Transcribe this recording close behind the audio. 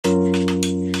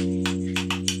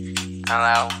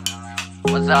Hello,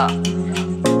 what's up?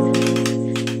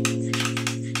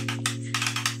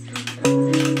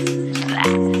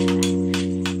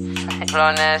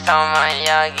 Flawless on my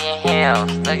YUNGIN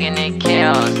heels, looking at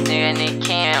kills, nigga need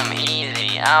Kim,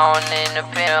 easy, I don't need the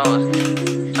pills.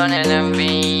 Turning them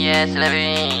VS,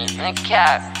 living in a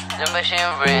cap, the machine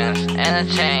rings, and a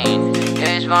chain.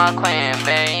 Here's my queen,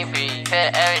 baby,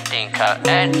 fit everything, cut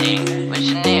everything. What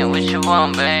you need, what you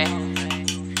want, babe?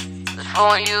 It's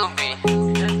for you, B,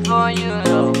 it's for you,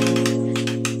 though.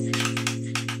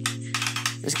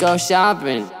 Let's go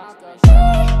shopping.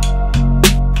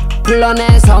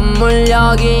 불러내 선물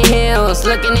여기 heels,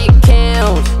 looking at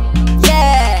kills.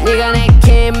 Yeah, 네가 내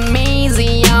Kim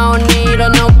easy, I don't need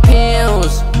no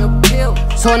pills.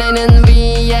 손에는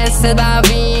VS다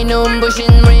V 눈부신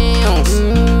rings.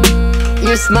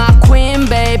 You're my queen,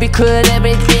 baby, could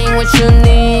everything what you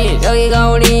need. 여기가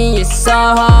우리의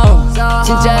Soho,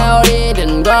 진짜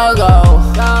어리든 고고.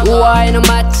 우아해는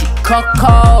마치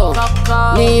코코,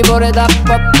 네 입으로 다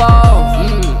뽀뽀.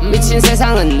 미친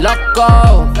세상은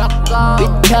로꼬,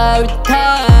 위태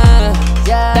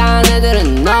딴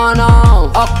애들은 no no.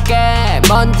 어깨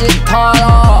먼지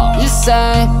털어. You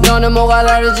say 너는 뭐가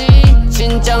다르지?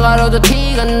 진짜 가로도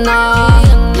티가 나.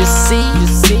 You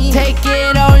see, take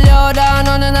it 올려라.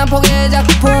 너는 한 폭의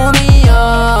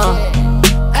작품이야.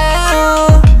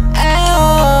 에어,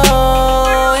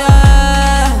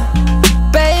 yeah.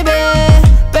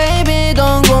 Baby,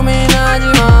 don't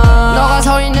고민하지마. 너가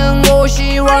서 있는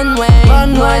곳이 runway.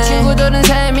 너의 친구들은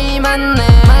셈이 많네.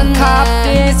 Cop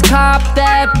this, cop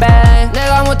that bag.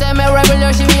 내가 뭐 때문에 랩을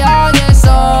열심히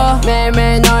하겠어.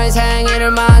 매일매일 너의 생일을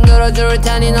만들어줄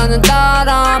테니 너는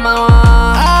따라만 와.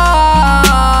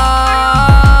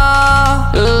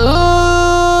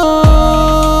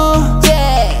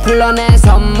 Yeah. 불러내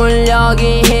선물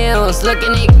여기 heels,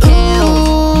 looking at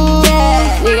kills.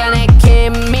 Yeah. 네가 내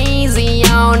Kim easy, I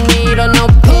don't need no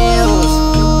pills.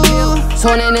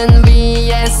 손에는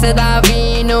VS다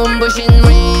V 눈부신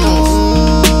rings.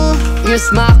 You're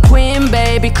my queen,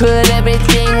 baby, could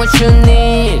everything what you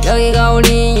need. 여기가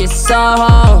우리의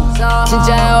Soho,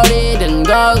 진짜 어리든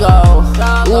고고.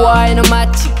 우아해는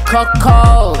마치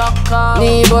코코,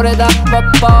 네 입으로 다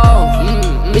뽀뽀.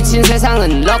 미친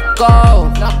세상은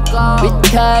로꼬,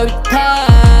 위태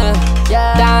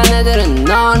딴 애들은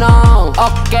no no.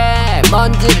 어깨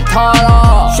먼지를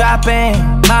털어.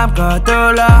 Shopping 맘껏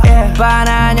둘러,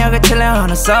 바난 여기 chillin' on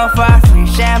the sofa. Free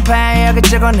champagne 여기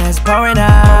찍어내서 pouring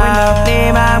up.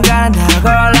 네 맘 가는 대로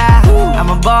골라. I'm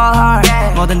a ball hard,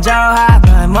 뭐든 좋아.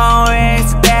 너의 몸이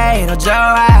익숙해 더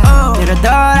좋아. 뒤로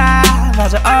돌아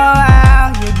맞아, oh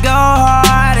wow. You go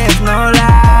hard, it's no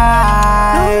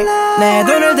lie. 내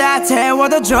돈을 다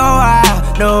태워도 좋아.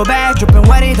 No back, dropping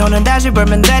ready. 돈은 다시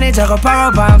벌면 되니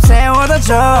작업하고 밤새워도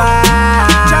좋아.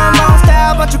 처음 본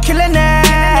style but you killing it.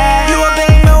 You a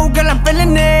big move, girl, I'm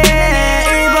feeling it.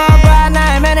 입어봐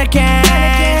나의 mannequin.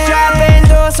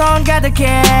 shopping도 손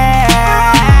가득해.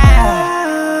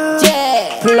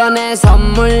 Yeah. 불러내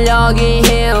선물 여기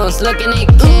heels, looking at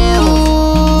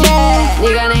kills. Yeah.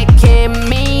 네가 내 Kim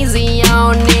easy, I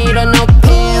don't need no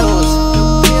pills.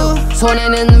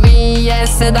 손에는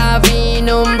VS다 V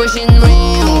눈부신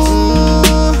rings.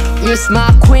 You're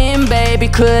my queen, baby,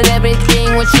 could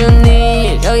everything what you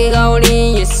need. 여기가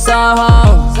우리의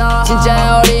Soho,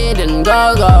 진짜 어리든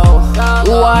고고.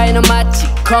 우아해는 마치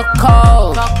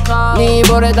코코, 네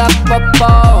입으로 다 뽀뽀.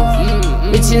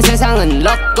 미친 세상은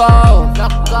로꼬,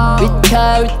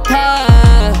 위태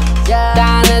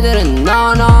딴 애들은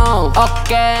no no.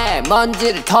 어깨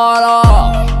먼지를 털어.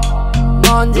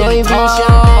 Louis V,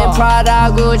 Chanel,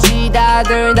 Prada, Gucci,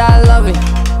 다들 다 love it.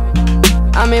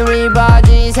 I'm in Reebok,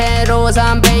 새로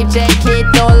산 babe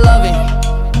jacket도 love it.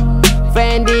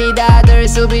 Fendi 다들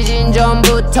수비진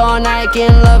전부터 Nike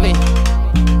love it.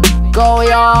 Go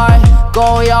yard, I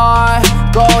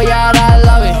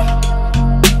love it.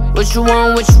 What you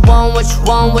want,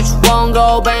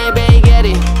 go baby, get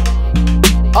it.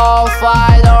 All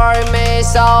five me,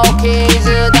 so kids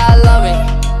다 love it.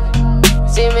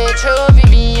 See me true,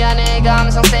 Viviane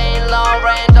감성 Saint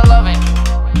Laurent, I love it.